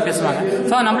அவ்வளோ பெருசாக பேசுவாங்க.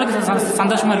 ஸோ நம்மளுக்கு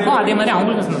சந்தோஷமாக இருக்கும், அதே மாதிரி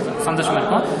அவங்களுக்கு சந்தோஷமாக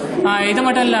இருக்கும். இது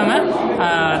மட்டும் இல்லாமல்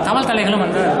தபால் தலைகளும்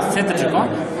வந்து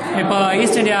சேர்த்துட்ருக்கோம். இப்போ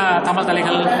ஈஸ்ட் இந்தியா தபால்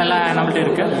தலைகள் எல்லாம் நம்மள்ட்ட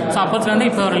இருக்குது. ஸோ அப்போத்துலேருந்து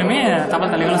இப்போ வரலுமே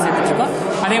தபால் தலைகளும் சேர்த்துட்ருக்கோம்.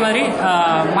 அதே மாதிரி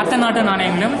மற்ற நாட்டு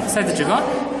நாணயங்களையும் சேர்த்துட்ருக்கோம்.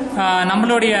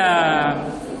 நம்மளுடைய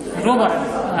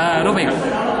ரூபாய்கள்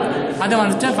அது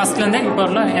வந்துட்டு ஃபஸ்ட்லேருந்தே இப்போ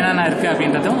உள்ள என்னென்ன இருக்குது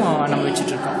அப்படின்றதும் நம்ம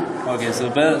வச்சுட்ருக்கோம். Okay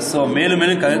super. ஸோ மேலும்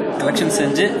மேலும் கலெக்ஷன்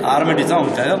செஞ்சு ஆரம்பிச்சு தான்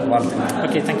உங்களுக்காக வாழ்த்துக்கிறேன்.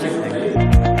 Okay, thank you.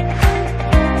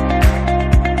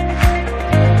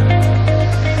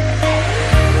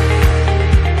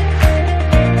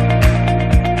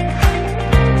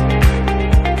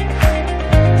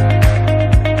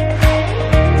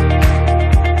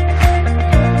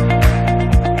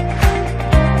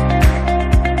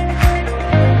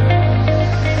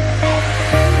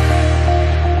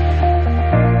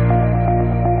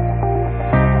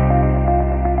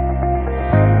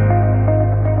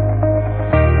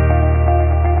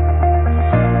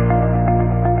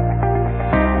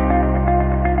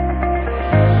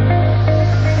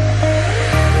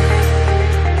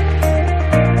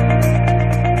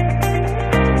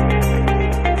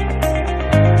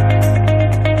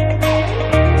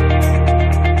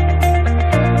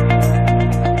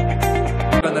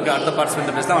 அடுத்த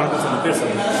பார்ட்டிசிபெண்ட் பேசலாம். வணக்கம் சார், பேர்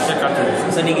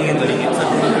சொல்லுங்கள் சார். நீங்கள் எங்கே வரீங்க சார்?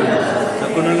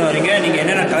 குன்னூர்னு வரீங்க. நீங்கள்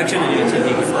என்னென்ன கலெக்ஷன்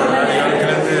வச்சுருக்கீங்க?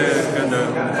 காலத்துலேருந்து இந்த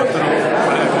பத்திரம்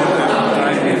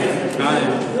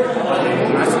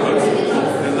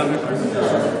எல்லாமே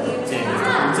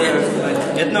சரி.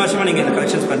 எத்தனை வருஷமாக நீங்கள் இந்த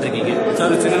கலெக்ஷன்ஸ் பண்ணிருக்கீங்க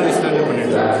சார்? சின்ன வயசுலேருந்து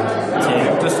பண்ணிட்டு சரி,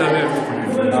 இன்ட்ரெஸ்டாகவே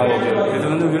பண்ணிட்டு ஓகே. இது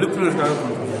வந்து விழுப்புணர்வுக்காக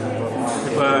பண்ணுறோம்.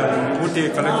 இப்போ ஊட்டி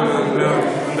கலெக்டர்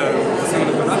அந்த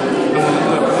பசங்களுக்கு தான் நம்ம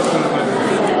வந்து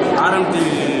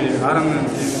ஆரம்பிக்காக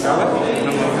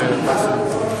நம்ம ஒரு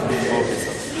ஓகே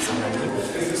சார்.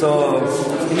 ஸோ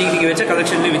இன்றைக்கி நீங்கள் வச்ச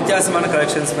கலெக்ஷன்லேயே வித்தியாசமான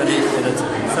கலெக்ஷன்ஸ் பற்றி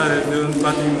ஏதாச்சும் சார்? இது வந்து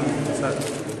பார்த்தீங்கன்னா சார்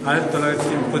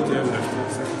 1937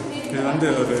 சார். இது வந்து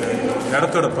ஒரு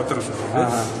இடத்தோட பத்திரம் சார்.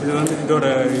 இது வந்து இதோட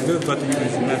இது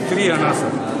பார்த்தீங்கன்னா 3 அணா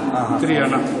சார். 3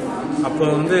 அணா. அப்போ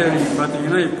வந்து நீங்கள்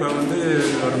பார்த்தீங்கன்னா இப்போ வந்து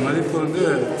இதோட மதிப்பு வந்து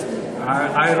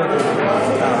 1000 ரூபா.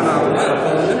 ஆனால் வந்து அப்போ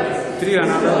வந்து 3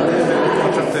 அணாவில் வந்து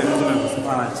பத்திரத்தை எழுதுனாங்க சார்.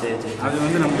 சரி சரி. அது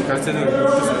வந்து நமக்கு கிடைச்சது ஒரு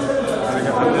gift சார்.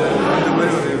 அதுக்கு அது அந்த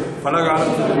மாதிரி ஒரு பல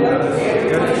காலத்தில்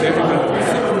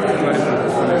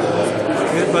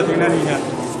இது பார்த்தீங்கன்னா நீங்கள்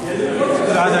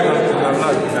ராஜா காலத்தில் நல்லா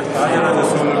இருக்கு சார். ராஜராஜ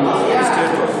சோழன்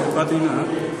ஸ்டேட் பார்த்தீங்கன்னா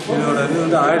இதோட இது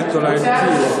வந்து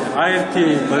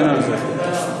 1914 சார்.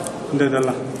 இந்த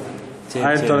இதெல்லாம்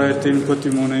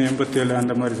 1933, 87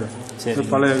 அந்த மாதிரி சார்.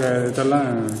 பழைய இதெல்லாம்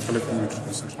கலெக்ட் பண்ணிட்டு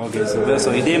இருக்கோம் சார். Okay sir. ஸோ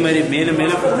இதே மாதிரி மேலும்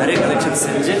மேலும் நிறைய கலெக்ஷன்ஸ்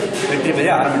செஞ்சு வெற்றி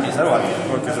பெரிய ஆரம்பிச்சு சார். வாழ்க்கை.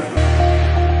 Okay sir.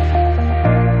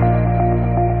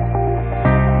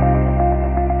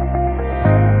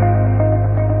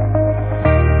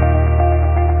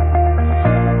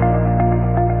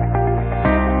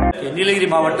 நீலகிரி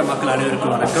மாவட்ட மக்கள்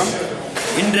அனைவருக்கும் வணக்கம்.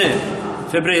 இன்று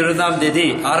பிப்ரவரி 20ஆம் தேதி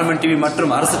ஆர்எம்என் டிவி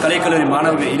மற்றும் அரசு கலைக்கல்லூரி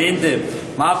மாணவர்கள் இணைந்து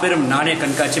மாபெரும் நாணய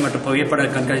கண்காட்சி மற்றும் புகைப்பட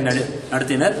கண்காட்சி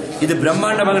நடத்தினர். இது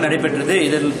பிரம்மாண்டமாக நடைபெற்றது.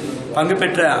 இதில் பங்கு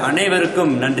பெற்ற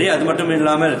அனைவருக்கும் நன்றி. அது மட்டும்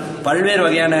இல்லாமல் பல்வேறு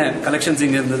வகையான கலெக்ஷன்ஸ்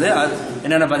இங்கே இருந்தது. அது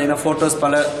என்னென்ன பார்த்தீங்கன்னா ஃபோட்டோஸ்,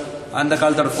 பல அந்த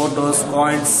காலத்தோட photos,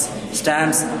 coins,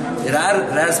 stamps,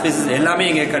 rare species எல்லாமே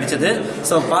இங்கே கிடைச்சது.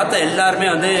 ஸோ பார்த்த எல்லாருமே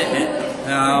வந்து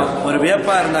ஒரு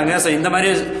வியப்பாக இருந்தாங்க. ஸோ இந்த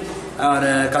மாதிரி ஒரு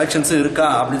கலெக்ஷன்ஸும் இருக்கா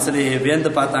அப்படின்னு சொல்லி வியந்து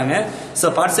பார்த்தாங்க. ஸோ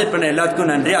பார்ட்டிசிபேட் பண்ண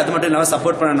எல்லாத்துக்கும் நன்றி. அது மட்டும் இல்லாமல்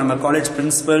சப்போர்ட் பண்ண நம்ம காலேஜ்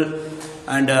பிரின்சிபல்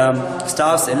அண்ட்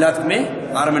ஸ்டாஃப்ஸ் எல்லாத்துக்குமே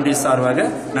ஆர்எம்என் டிவி சார்பாக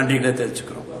நன்றிகளை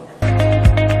தெரிவிச்சுக்கிறோம்.